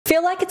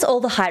Feel like it's all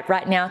the hype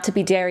right now to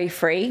be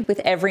dairy-free, with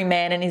every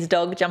man and his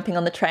dog jumping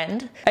on the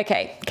trend?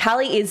 Okay,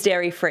 Callie is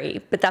dairy-free,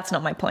 but that's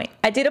not my point.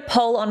 I did a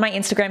poll on my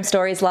Instagram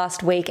stories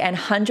last week and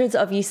hundreds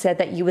of you said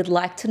that you would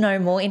like to know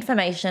more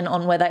information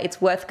on whether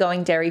it's worth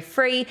going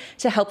dairy-free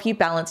to help you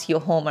balance your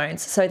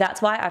hormones. So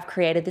that's why I've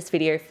created this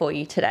video for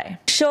you today.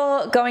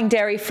 Sure, going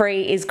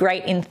dairy-free is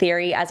great in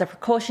theory as a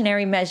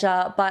precautionary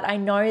measure, but I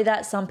know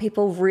that some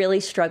people really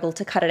struggle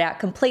to cut it out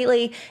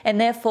completely, and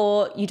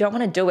therefore you don't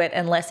want to do it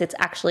unless it's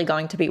actually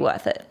going to be worth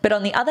it. But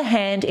on the other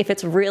hand, if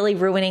it's really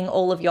ruining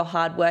all of your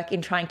hard work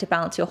in trying to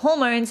balance your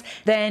hormones,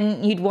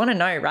 then you'd want to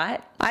know, right?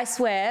 I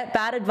swear,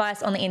 bad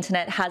advice on the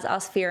internet has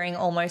us fearing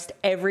almost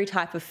every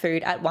type of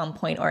food at one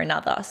point or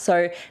another.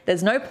 So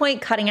there's no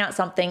point cutting out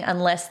something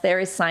unless there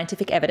is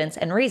scientific evidence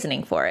and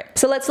reasoning for it.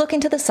 So let's look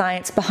into the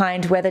science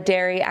behind whether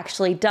dairy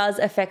actually does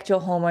affect your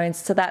hormones,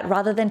 so that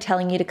rather than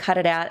telling you to cut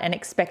it out and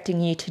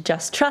expecting you to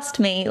just trust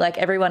me like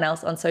everyone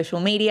else on social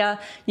media,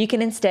 you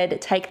can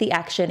instead take the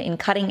action in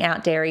cutting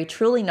out dairy,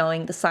 truly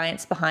knowing the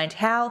science behind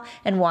how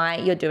and why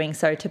you're doing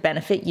so to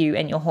benefit you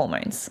and your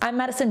hormones. I'm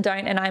Madison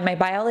Dohnt, and I'm a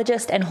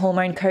biologist and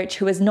hormone coach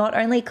who has not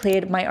only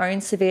cleared my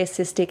own severe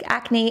cystic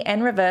acne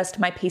and reversed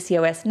my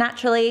PCOS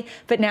naturally,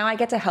 but now I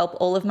get to help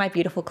all of my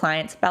beautiful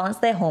clients balance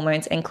their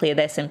hormones and clear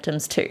their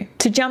symptoms too.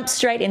 To jump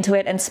straight into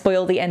it and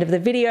spoil the end of the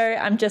video,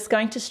 I'm just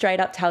going to straight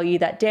up tell you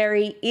that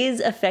dairy is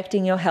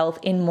affecting your health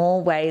in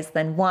more ways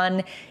than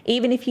one,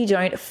 even if you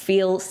don't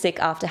feel sick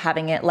after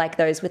having it, like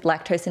those with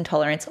lactose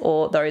intolerance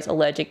or those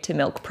allergic to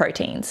milk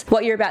proteins.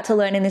 What you're about to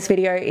learn in this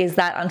video is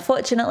that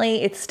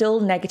unfortunately it's still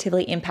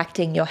negatively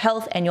impacting your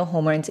health and your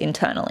hormones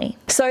internally.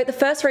 So the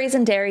first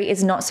reason dairy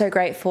is not so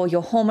great for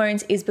your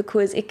hormones is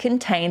because it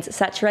contains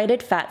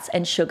saturated fats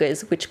and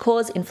sugars, which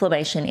cause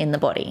inflammation in the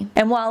body.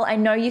 And while I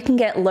know you can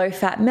get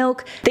low-fat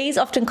milk, these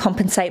often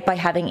compensate by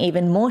having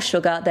even more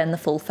sugar than the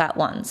full-fat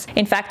ones.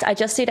 In fact, I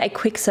just did a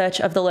quick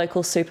search of the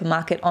local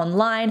supermarket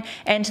online,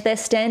 and their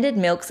standard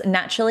milks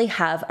naturally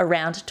have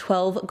around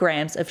 12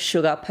 grams of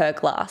sugar per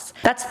glass.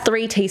 That's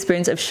 3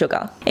 teaspoons of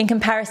sugar. In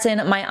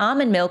comparison, my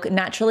almond milk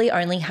naturally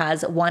only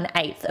has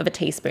 1/8 of a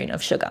teaspoon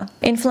of sugar.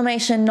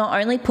 Inflammation not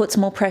only puts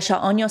more pressure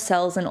on your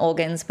cells and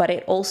organs, but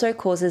it also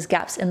causes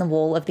gaps in the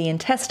wall of the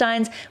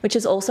intestines, which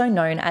is also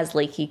known as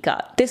leaky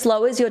gut. This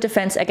lowers your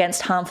defense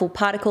against harmful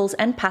particles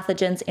and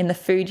pathogens in the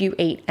food you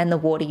eat and the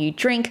water you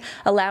drink,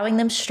 allowing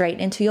them straight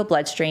into your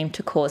bloodstream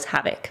to cause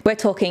havoc. We're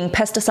talking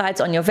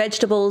pesticides on your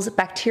vegetables,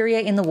 bacteria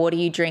in the water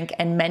you drink,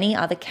 and many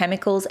other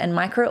chemicals and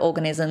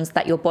microorganisms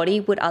that your body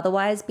would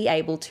otherwise be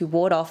able to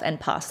ward off and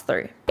pass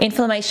through.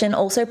 Inflammation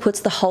also puts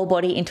the whole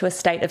body into a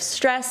state of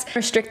stress,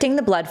 restricting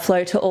the blood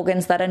flow to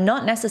organs that are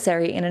not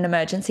necessary in an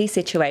emergency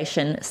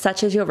situation,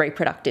 such as your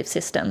reproductive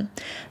system.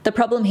 The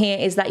problem here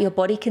is that your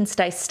body can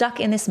stay stuck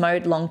in this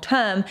mode long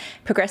term,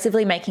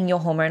 progressively making your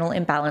hormonal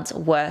imbalance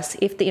worse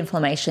if the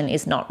inflammation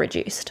is not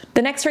reduced.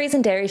 The next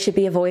reason dairy should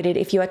be avoided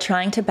if you are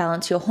trying to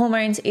balance your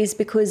hormones is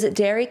because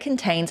dairy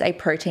contains a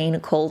protein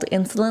called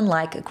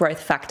insulin-like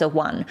growth factor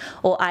 1,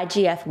 or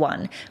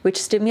IGF-1,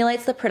 which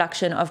stimulates the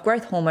production of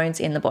growth hormones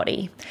in the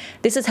body.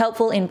 This is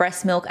helpful in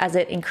breast milk as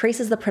it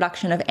increases the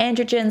production of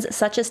androgens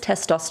such as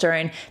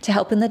testosterone to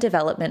help in the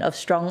development of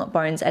strong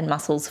bones and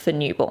muscles for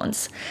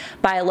newborns.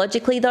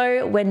 Biologically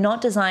though, we're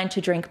not designed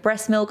to drink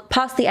breast milk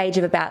past the age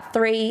of about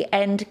 3,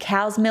 and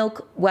cow's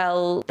milk,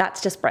 well,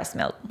 that's just breast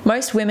milk.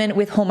 Most women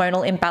with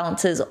hormonal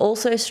imbalances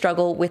also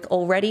struggle with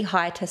already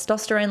high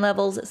testosterone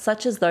levels,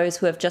 such as those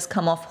who have just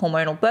come off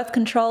hormonal birth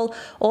control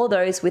or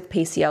those with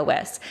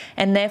PCOS,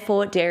 and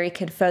therefore dairy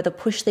can further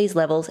push these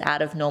levels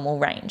out of normal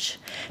range.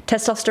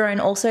 Testosterone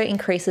also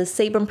increases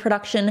sebum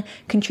production,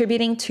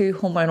 contributing to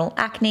hormonal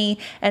acne,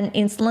 and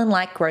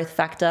insulin-like growth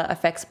factor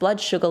affects blood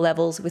sugar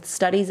levels, with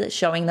studies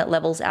showing that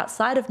levels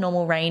outside of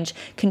normal range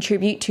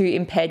contribute to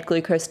impaired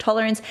glucose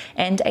tolerance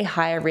and a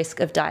higher risk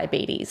of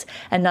diabetes,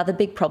 another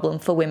big problem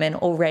for women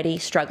already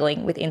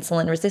struggling with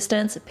insulin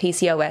resistance,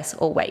 PCOS,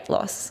 or weight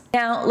loss.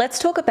 Now, let's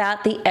talk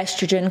about the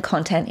estrogen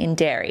content in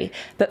dairy.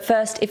 But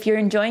first, if you're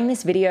enjoying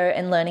this video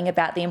and learning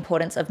about the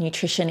importance of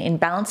nutrition in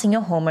balancing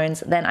your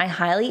hormones, then I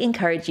highly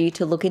encourage you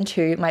to look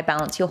into my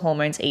Balance Your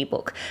Hormones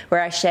ebook,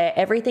 where I share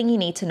everything you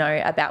need to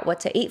know about what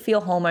to eat for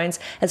your hormones,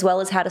 as well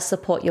as how to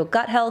support your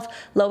gut health,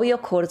 lower your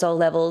cortisol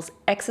levels,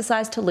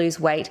 exercise to lose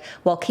weight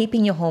while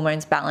keeping your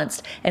hormones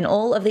balanced, and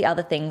all of the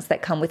other things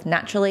that come with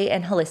naturally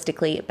and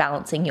holistically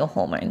balancing your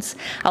hormones.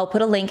 I'll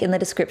put a link in the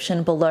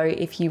description below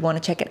if you want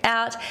to check it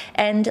out,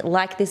 and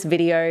like this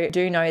video,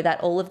 do know that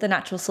all of the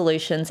natural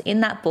solutions in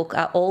that book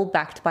are all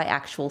backed by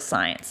actual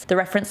science. The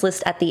reference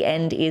list at the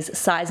end is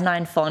size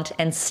 9 font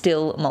and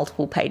still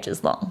multiple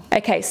pages long.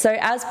 Okay, so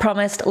as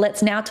promised,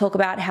 let's now talk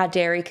about how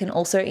dairy can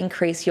also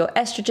increase your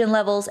estrogen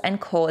levels and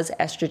cause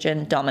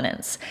estrogen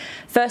dominance.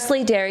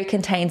 Firstly, dairy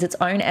contains its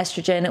own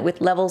estrogen,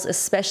 with levels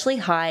especially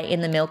high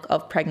in the milk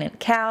of pregnant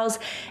cows,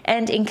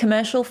 and in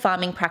commercial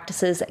farming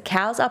practices,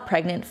 cows are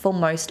pregnant for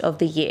most of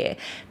the year.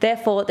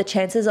 Therefore, the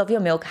chances of your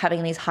milk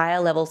having these higher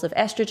levels of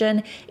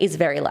estrogen is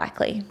very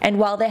likely. And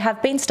while there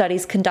have been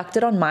studies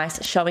conducted on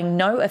mice showing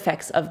no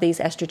effects of these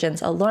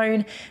estrogens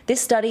alone,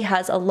 this study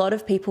has a lot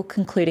of people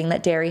concluding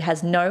that dairy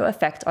has no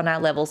effect on our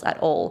levels at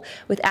all,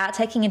 without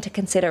taking into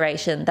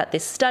consideration that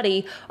this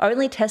study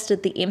only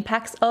tested the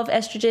impacts of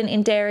estrogen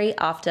in dairy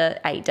after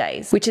 8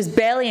 days, which is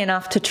barely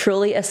enough to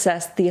truly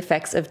assess the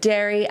effects of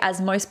dairy,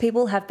 as most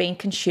people have been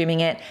consuming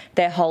it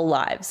their whole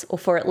lives, or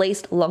for at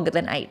least longer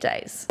than 8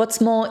 days.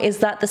 What's more is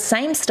that the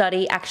same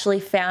study actually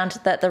found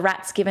that the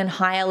rats given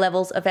higher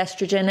levels of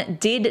estrogen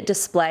did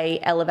display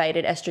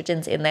elevated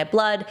estrogens in their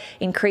blood,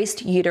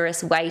 increased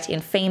uterus weight in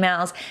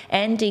females,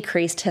 and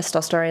decreased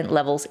testosterone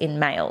levels in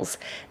males.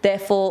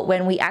 Therefore,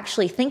 when we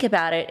actually think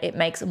about it, it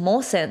makes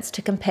more sense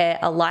to compare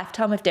a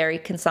lifetime of dairy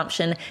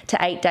consumption to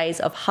 8 days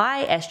of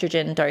high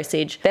estrogen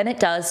dosage than it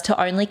does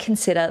to only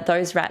consider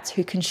those rats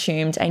who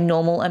consumed a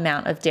normal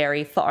amount of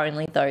dairy for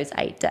only those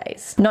 8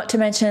 days. Not to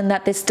mention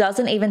that this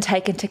doesn't even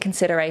take into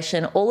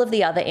consideration all of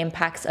the other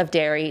impacts of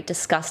dairy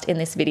discussed in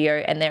this video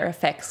and their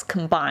effects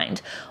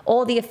combined,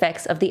 or the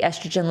effects of the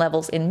estrogen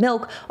levels in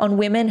milk on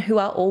women who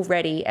are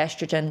already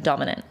estrogen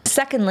dominant.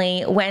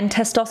 Secondly, when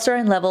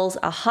testosterone levels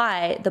are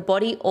high, the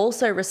body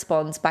also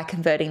responds by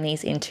converting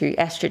these into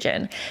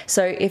estrogen.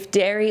 So if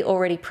dairy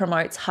already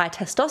promotes high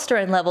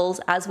testosterone levels,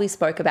 as we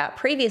spoke about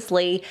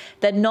previously,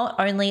 then not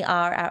only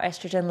are our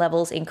estrogen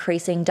levels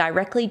increasing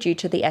directly due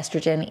to the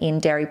estrogen in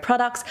dairy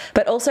products,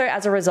 but also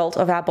as a result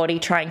of our body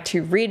trying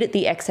to rid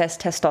the excess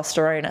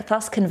testosterone,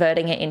 thus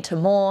converting it into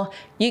more,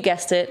 you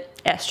guessed it,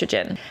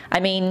 estrogen. I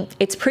mean,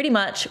 it's pretty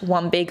much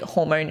one big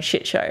hormone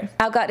shit show.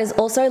 Our gut is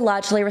also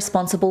largely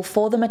responsible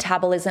for the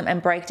metabolism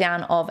and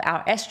breakdown of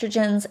our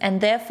estrogens, and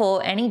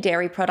therefore any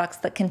dairy products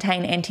that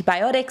contain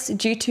antibiotics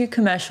due to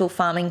commercial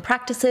farming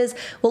practices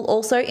will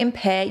also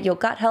impair your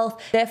gut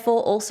health,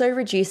 therefore also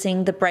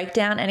reducing the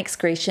breakdown and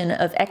excretion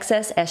of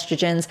excess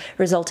estrogens,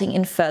 resulting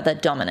in further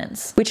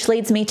dominance. Which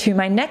leads me to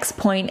my next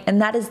point,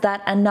 and that is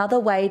that another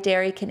way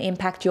dairy can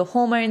impact your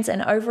hormones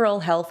and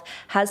overall health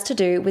has to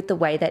do with the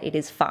way that it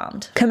is farmed.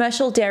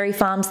 Commercial dairy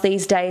farms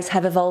these days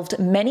have evolved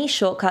many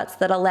shortcuts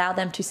that allow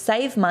them to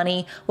save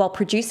money while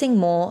producing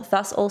more,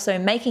 thus also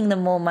making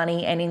them more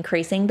money and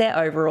increasing their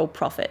overall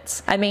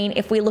profits. I mean,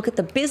 if we look at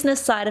the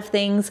business side of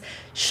things,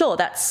 sure,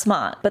 that's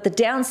smart, but the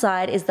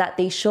downside is that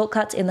these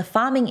shortcuts in the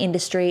farming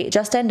industry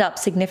just end up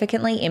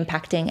significantly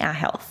impacting our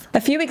health.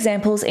 A few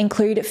examples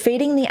include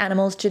feeding the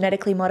animals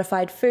genetically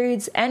modified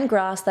foods and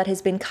grass that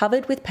has been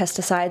covered with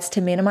pesticides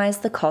to minimize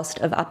the cost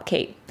of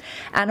upkeep.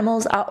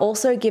 Animals are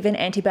also given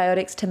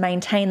antibiotics to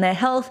maintain their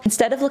health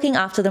instead of looking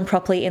after them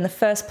properly in the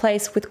first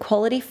place with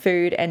quality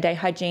food and a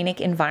hygienic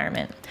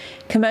environment.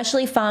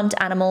 Commercially farmed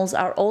animals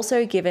are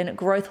also given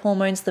growth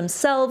hormones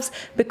themselves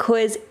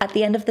because at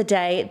the end of the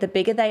day, the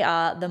bigger they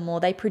are, the more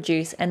they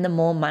produce and the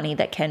more money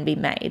that can be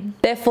made.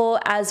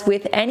 Therefore, as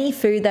with any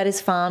food that is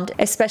farmed,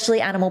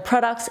 especially animal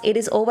products, it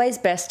is always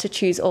best to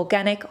choose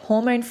organic,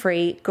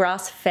 hormone-free,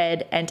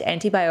 grass-fed and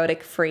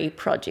antibiotic-free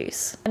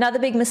produce. Another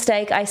big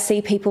mistake I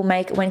see people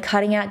make when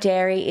cutting out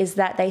dairy is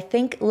that they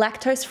think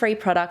lactose-free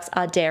products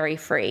are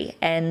dairy-free,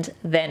 and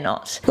they're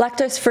not.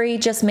 Lactose-free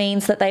just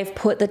means that they've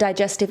put the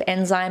digestive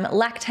enzyme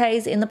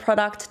lactase in the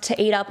product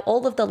to eat up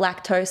all of the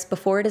lactose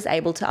before it is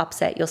able to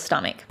upset your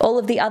stomach. All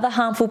of the other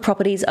harmful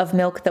properties of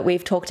milk that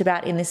we've talked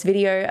about in this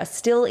video are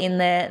still in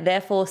there,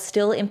 therefore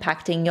still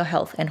impacting your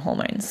health and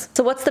hormones.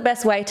 So what's the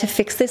best way to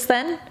fix this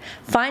then?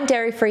 Find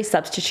dairy-free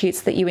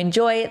substitutes that you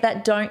enjoy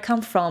that don't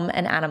come from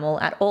an animal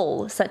at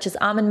all, such as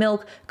almond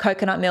milk,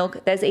 coconut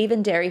milk, there's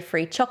even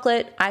dairy-free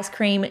chocolate, ice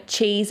cream,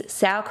 cheese,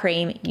 sour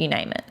cream, you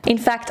name it. In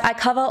fact, I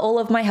cover all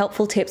of my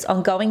helpful tips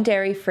on going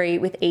dairy-free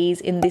with ease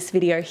in this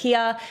video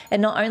here,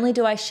 and not only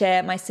do I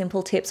share my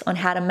simple tips on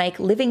how to make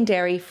living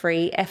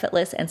dairy-free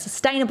effortless and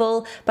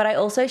sustainable, but I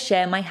also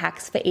share my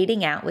hacks for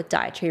eating out with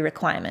dietary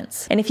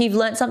requirements. And if you've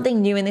learned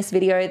something new in this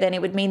video, then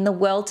it would mean the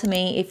world to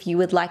me if you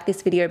would like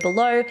this video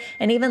below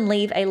and even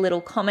leave a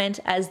little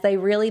comment, as they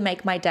really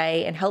make my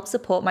day and help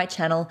support my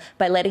channel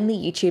by letting the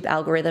YouTube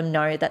algorithm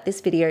know that this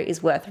video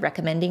is worth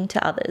recommending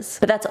to others.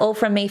 But that's all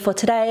from me for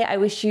today. I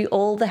wish you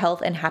all the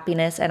health and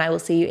happiness, and I will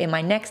see you in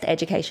my next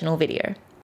educational video.